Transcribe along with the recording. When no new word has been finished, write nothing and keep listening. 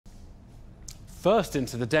First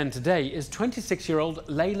into the den today is 26-year-old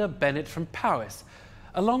Layla Bennett from Powys,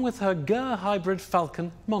 along with her Gur hybrid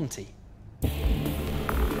falcon, Monty.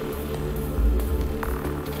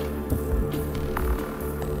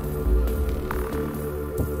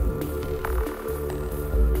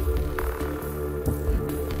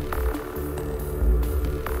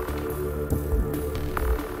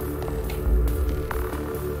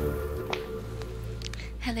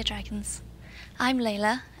 Hello dragons, I'm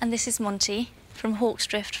Layla and this is Monty from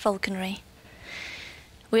Hawksdrift Falconry.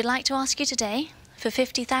 We'd like to ask you today for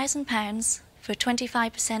 £50,000 for a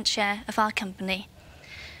 25% share of our company.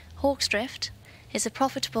 Hawksdrift is a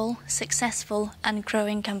profitable, successful and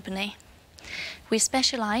growing company. We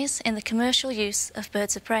specialise in the commercial use of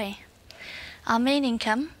birds of prey. Our main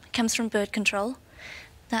income comes from bird control.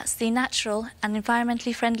 That's the natural and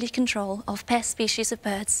environmentally friendly control of pest species of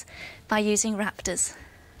birds by using raptors.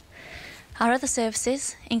 Our other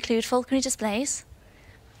services include falconry displays,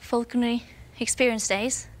 falconry experience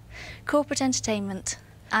days, corporate entertainment,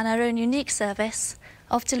 and our own unique service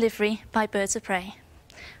of delivery by birds of prey.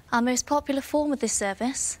 Our most popular form of this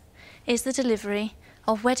service is the delivery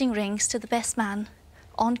of wedding rings to the best man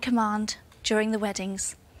on command during the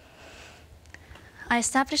weddings. I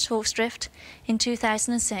established Hawksdrift in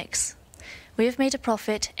 2006. We have made a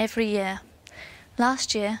profit every year.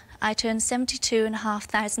 Last year, I turned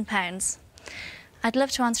 £72,500. I'd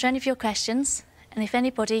love to answer any of your questions, and if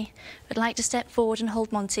anybody would like to step forward and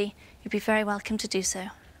hold Monty, you'd be very welcome to do so.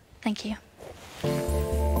 Thank you.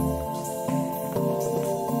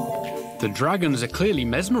 The dragons are clearly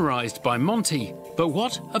mesmerised by Monty, but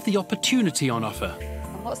what of the opportunity on offer?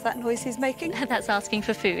 What's that noise he's making? That's asking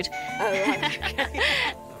for food. Oh, right, okay.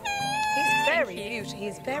 He's very beautiful.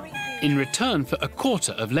 He's very beautiful. In return for a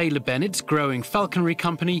quarter of Layla Bennett's growing falconry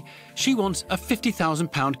company, she wants a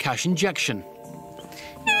 £50,000 cash injection.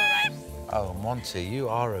 You're all right. Oh, Monty, you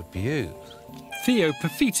are a beaut. Theo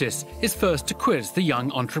is first to quiz the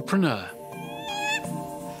young entrepreneur.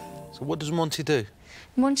 So what does Monty do?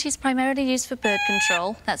 Monty's primarily used for bird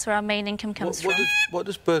control. That's where our main income comes from. What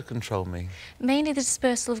does bird control mean? Mainly the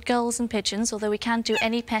dispersal of gulls and pigeons, although we can't do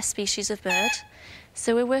any pest species of bird.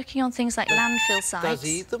 So we're working on things like landfill sites. Does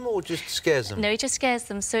he eat them or just scares them? No, he just scares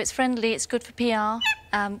them. So it's friendly, it's good for PR.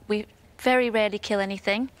 We very rarely kill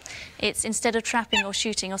anything. It's instead of trapping or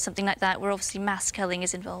shooting or something like that, where obviously mass culling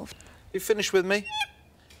is involved. You finished with me?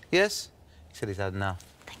 Yes? He said he's had enough.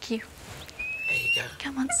 Thank you. There you go.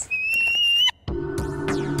 Come on.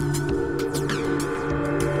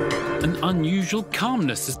 An unusual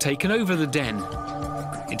calmness has taken over the den.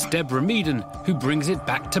 It's Deborah Meaden who brings it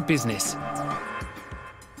back to business.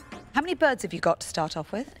 How many birds have you got to start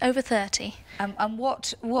off with? Over 30. And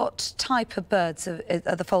what type of birds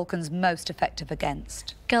are the falcons most effective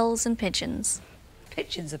against? Gulls and pigeons.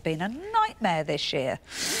 Pigeons have been a nightmare this year.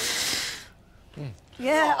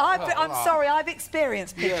 Yeah, I'm sorry, I've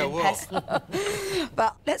experienced pigeon pests.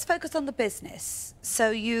 But let's focus on the business.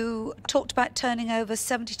 So you talked about turning over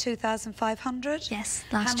 72,500? Yes,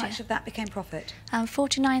 last year. How much of that became profit?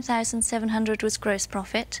 49,700 was gross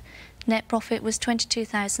profit. Net profit was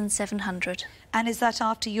 22,700. And is that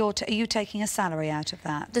after are you taking a salary out of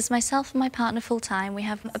that? There's myself and my partner full-time. We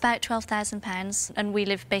have about £12,000 and we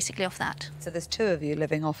live basically off that. So there's two of you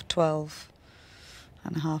living off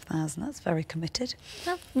 12,500. That's very committed.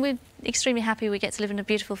 Well, we're extremely happy we get to live in a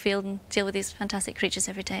beautiful field and deal with these fantastic creatures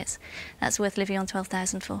every day. That's worth living on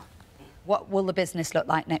 12,000 for. What will the business look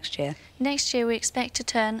like next year? Next year we expect to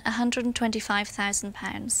turn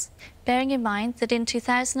 £125,000. Bearing in mind that in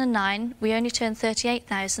 2009 we only turned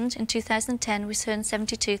 38,000, in 2010 we turned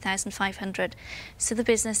 72,500. So the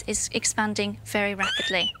business is expanding very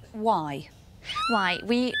rapidly. Why? Why?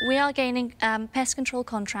 We are gaining pest control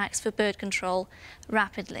contracts for bird control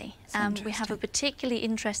rapidly. We have a particularly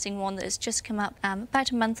interesting one that has just come up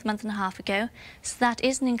about a month and a half ago, so that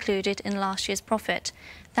isn't included in last year's profit.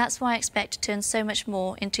 That's why I expect to turn so much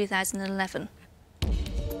more in 2011.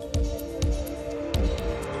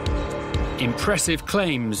 Impressive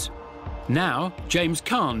claims. Now, James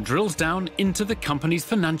Kahn drills down into the company's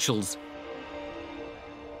financials.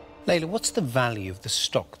 Layla, what's the value of the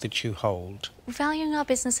stock that you hold? We're valuing our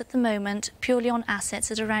business at the moment purely on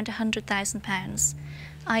assets at around £100,000.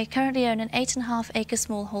 I currently own an 8.5-acre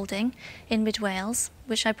small holding in mid-Wales,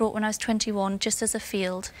 which I bought when I was 21 just as a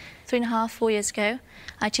field. 4 years ago,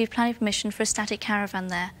 I achieved planning permission for a static caravan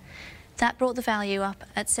there. That brought the value up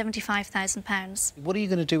at £75,000. What are you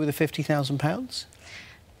going to do with the £50,000?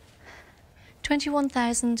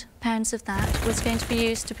 £21,000 of that was going to be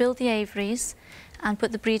used to build the aviaries and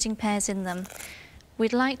put the breeding pairs in them.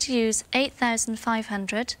 we'd like to use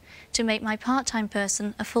 8,500 to make my part-time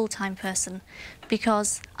person a full-time person,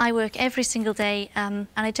 because I work every single day and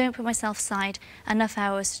I don't put myself aside enough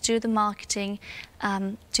hours to do the marketing,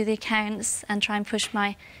 do the accounts and try and push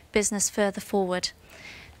my business further forward.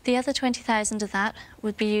 The other 20,000 of that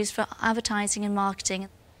would be used for advertising and marketing.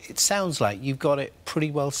 It sounds like you've got it pretty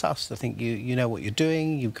well sussed. I think you know what you're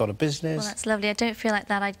doing, you've got a business. Well, that's lovely. I don't feel like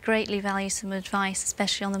that. I'd greatly value some advice,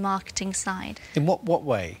 especially on the marketing side. In what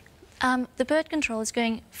way? The bird control is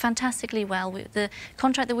going fantastically well. The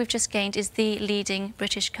contract that we've just gained is the leading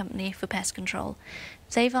British company for pest control.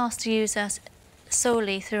 They've asked to use us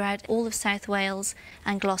solely throughout all of South Wales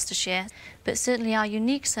and Gloucestershire, but certainly our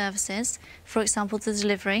unique services, for example, the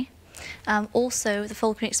delivery, also the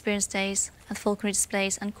Falconry Experience Days and the Falconry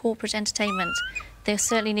displays and corporate entertainment, they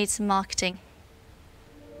certainly need some marketing.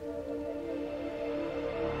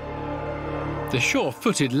 The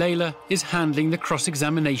sure-footed Layla is handling the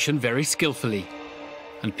cross-examination very skillfully,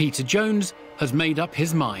 and Peter Jones has made up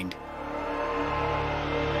his mind.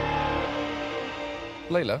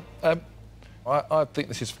 Layla, I think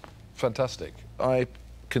this is fantastic. I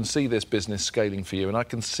can see this business scaling for you, and I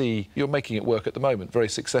can see you're making it work at the moment very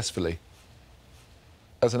successfully.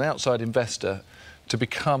 As an outside investor, to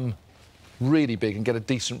become really big and get a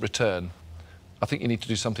decent return, I think you need to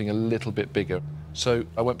do something a little bit bigger. So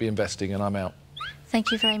I won't be investing and I'm out.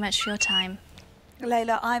 Thank you very much for your time.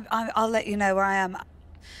 Layla, I'll let you know where I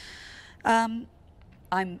am.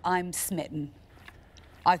 I'm smitten.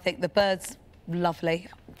 I think the bird's lovely.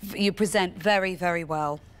 You present very, very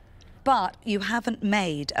well. But you haven't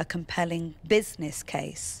made a compelling business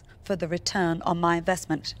case for the return on my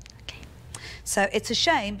investment. Okay. So it's a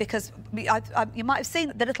shame because you might have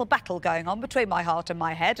seen the little battle going on between my heart and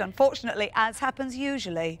my head. Unfortunately, as happens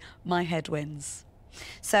usually, my head wins.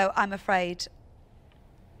 So I'm afraid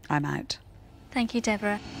I'm out. Thank you,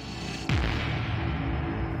 Deborah.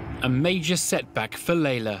 A major setback for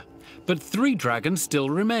Layla, but 3 dragons still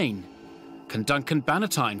remain. Can Duncan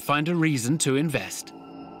Bannatyne find a reason to invest?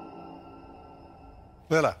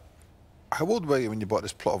 Layla, how old were you when you bought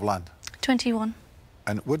this plot of land? 21.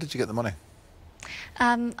 And where did you get the money?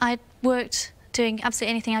 I'd worked doing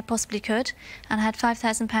absolutely anything I possibly could and had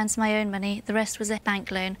 £5,000 my own money. The rest was a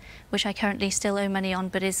bank loan, which I currently still owe money on,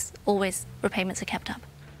 but is always repayments are kept up.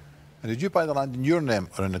 And did you buy the land in your name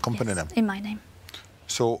or in the company name? In my name.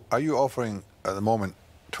 So are you offering at the moment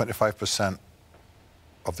 25%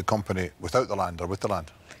 of the company without the land or with the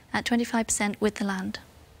land? At 25% with the land.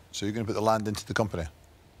 So you're going to put the land into the company?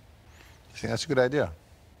 You think that's a good idea?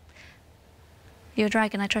 You're a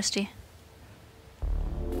dragon, I trust you.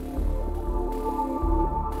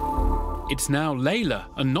 It's now Layla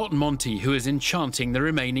and not Monty who is enchanting the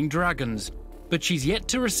remaining dragons, but she's yet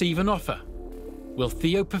to receive an offer. Will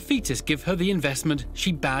Theo give her the investment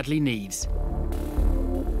she badly needs?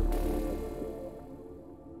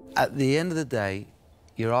 At the end of the day,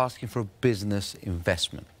 you're asking for a business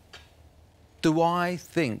investment. Do I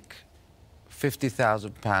think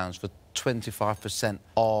 £50,000 for 25%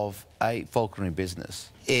 of a falconry business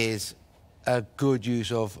is a good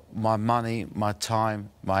use of my money, my time,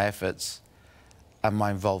 my efforts and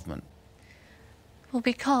my involvement? Well,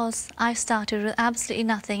 because I started with absolutely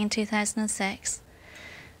nothing in 2006.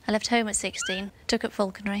 I left home at 16, took up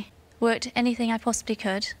falconry, worked anything I possibly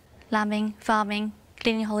could, lambing, farming,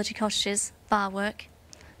 cleaning holiday cottages, bar work.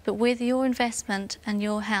 But with your investment and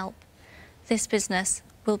your help, this business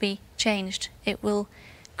will be changed. It will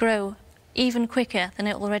grow even quicker than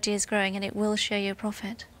it already is growing, and it will show you a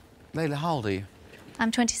profit. Layla, how old are you? I'm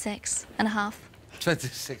 26 and a half.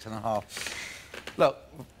 26 and a half. Look,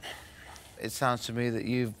 it sounds to me that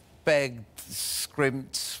you've begged,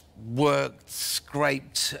 scrimped, worked,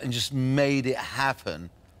 scraped, and just made it happen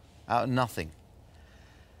out of nothing.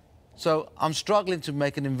 So I'm struggling to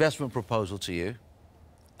make an investment proposal to you.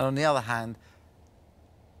 And on the other hand,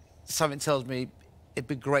 something tells me it'd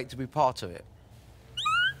be great to be part of it.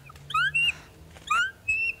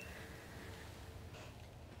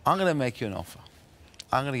 I'm going to make you an offer.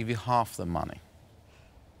 I'm going to give you half the money.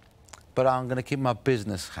 But I'm going to keep my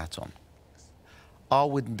business hat on. I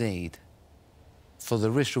would need, for the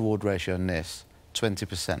risk-reward ratio on this,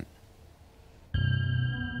 20%.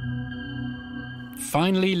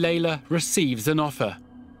 Finally, Layla receives an offer.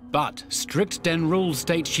 But strict Den rules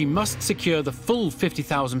state she must secure the full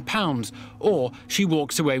 £50,000 or she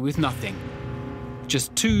walks away with nothing.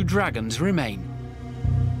 Just 2 dragons remain.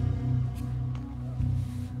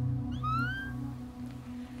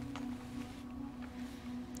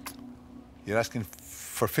 You're asking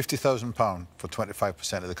for £50,000 for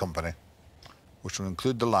 25% of the company, which will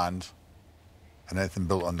include the land and anything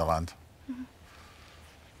built on the land.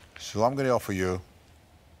 So I'm going to offer you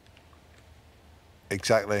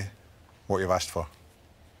exactly what you've asked for.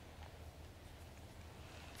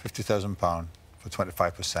 £50,000 for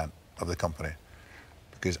 25% of the company.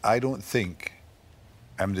 Because I don't think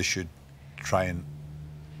MD should try and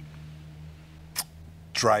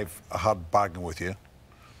drive a hard bargain with you,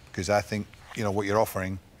 because I think, you know, what you're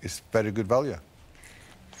offering is very good value.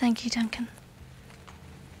 Thank you, Duncan.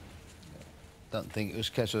 Don't think it was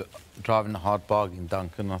a case of driving a hard bargain,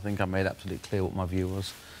 Duncan. I think I made absolutely clear what my view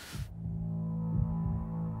was.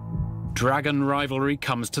 Dragon rivalry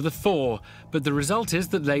comes to the fore, but the result is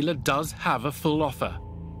that Layla does have a full offer.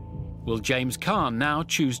 Will James Caan now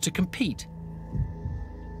choose to compete?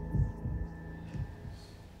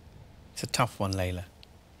 It's a tough one, Layla.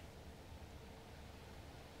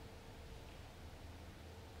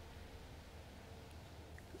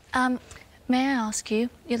 May I ask you,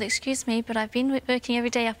 you'll excuse me, but I've been working every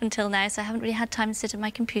day up until now, so I haven't really had time to sit at my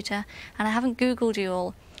computer, and I haven't Googled you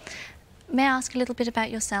all. May I ask a little bit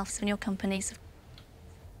about yourselves and your companies?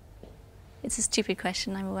 It's a stupid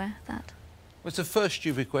question, I'm aware of that. What's the first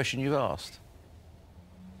stupid question you've asked?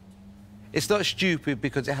 It's not stupid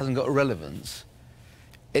because it hasn't got relevance.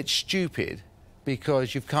 It's stupid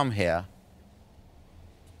because you've come here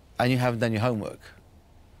and you haven't done your homework.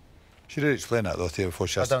 She did explain that, though, Theo, before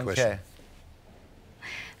she asked the question. I don't care.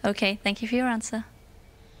 OK, thank you for your answer.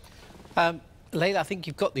 Layla, I think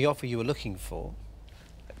you've got the offer you were looking for.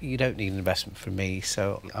 You don't need an investment from me,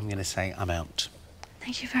 so I'm going to say I'm out.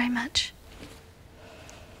 Thank you very much.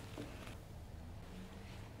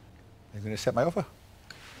 You're going to accept my offer?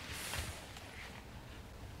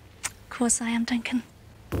 Of course I am, Duncan.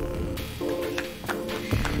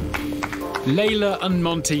 Layla and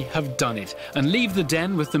Monty have done it and leave the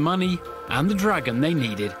den with the money and the dragon they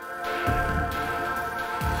needed.